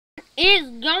is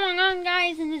going on,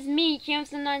 guys? And it's me,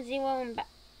 Champs90, and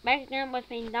back again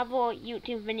with another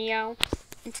YouTube video.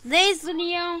 In today's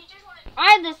video,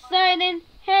 I decided,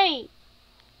 hey,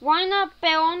 why not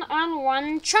build on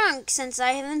one chunk? Since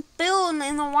I haven't built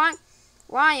in a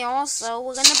while, so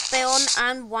we're gonna build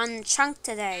on one chunk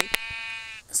today.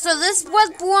 So this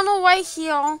wood border right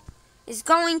here is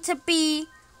going to be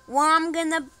what I'm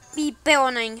gonna be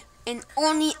building, and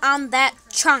only on that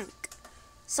chunk.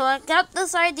 So I got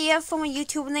this idea from a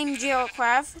YouTuber named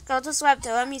GeoCraft. Go subscribe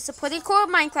to him. He's a pretty cool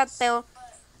Minecraft build.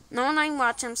 No one I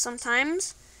watch him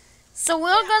sometimes. So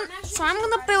I'm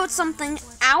gonna build something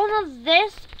out of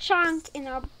this chunk, and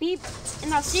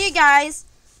I'll see you guys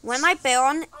when I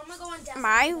build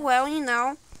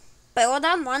build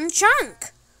on one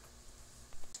chunk.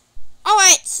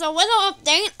 Alright, so little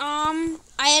update.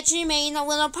 I actually made a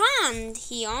little pond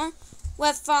here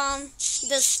with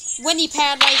this woody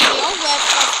pad right here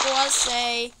with, of course,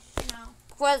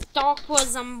 with dark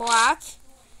prism block,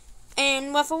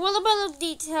 and with a little bit of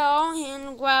detail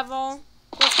and gravel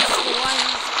with the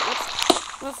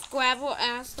floor, with gravel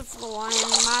as the floor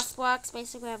and moss blocks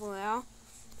basically everywhere.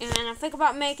 And I think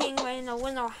about making a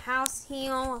little house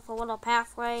here with a little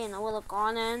pathway and a little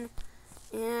garden.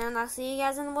 And I'll see you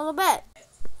guys in a little bit.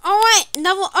 Alright,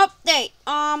 another update.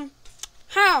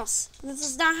 House. This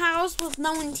is the house with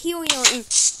no interior in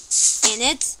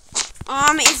it.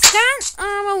 It's got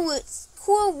a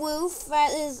cool roof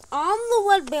that is on the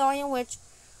wood barrier, which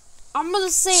I'm gonna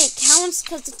say it counts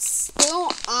because it's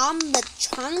still on the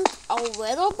chunk a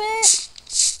little bit.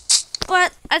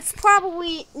 But it's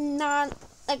probably not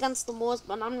against the rules,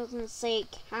 but I'm just gonna say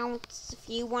it counts if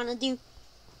you wanna do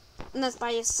this by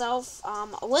yourself.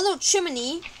 A little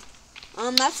chimney.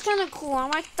 That's kind of cool. I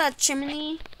like the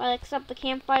chimney, but except the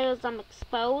campfire is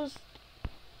exposed.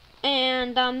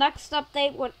 And next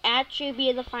update would actually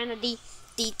be the final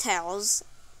details.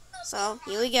 So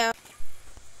here we go.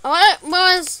 Alright,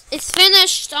 it's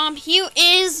finished. Here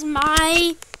is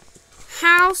my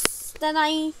house that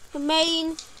I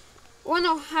made.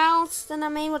 Little house that I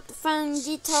made with the final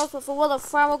details, with a little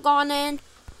flower garden,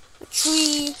 a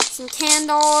tree, some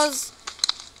candles,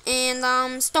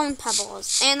 and stone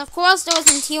pebbles. And of course there was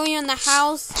interior in the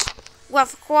house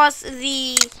with, of course,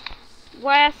 the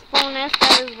glass furnace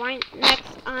that is right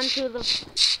next onto the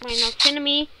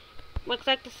chimney. Looks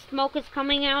like the smoke is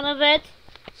coming out of it,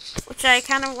 which I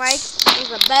kind of like.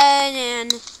 There's a bed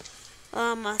and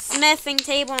a smithing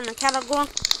table and a kettle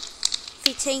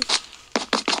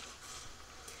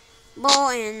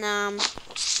and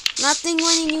nothing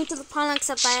really new to the pond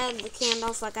except I added the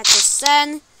candles like I just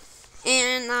said.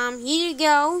 And here you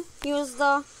go. Here's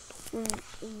the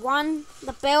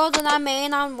build that I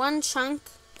made on one chunk.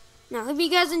 Now, hope you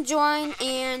guys enjoyed,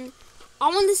 and I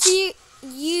want to see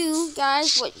you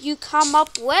guys what you come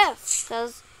up with,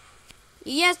 because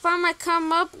you guys probably might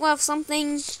come up with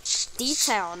something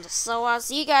detailed. So I'll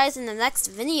see you guys in the next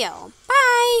video. Bye.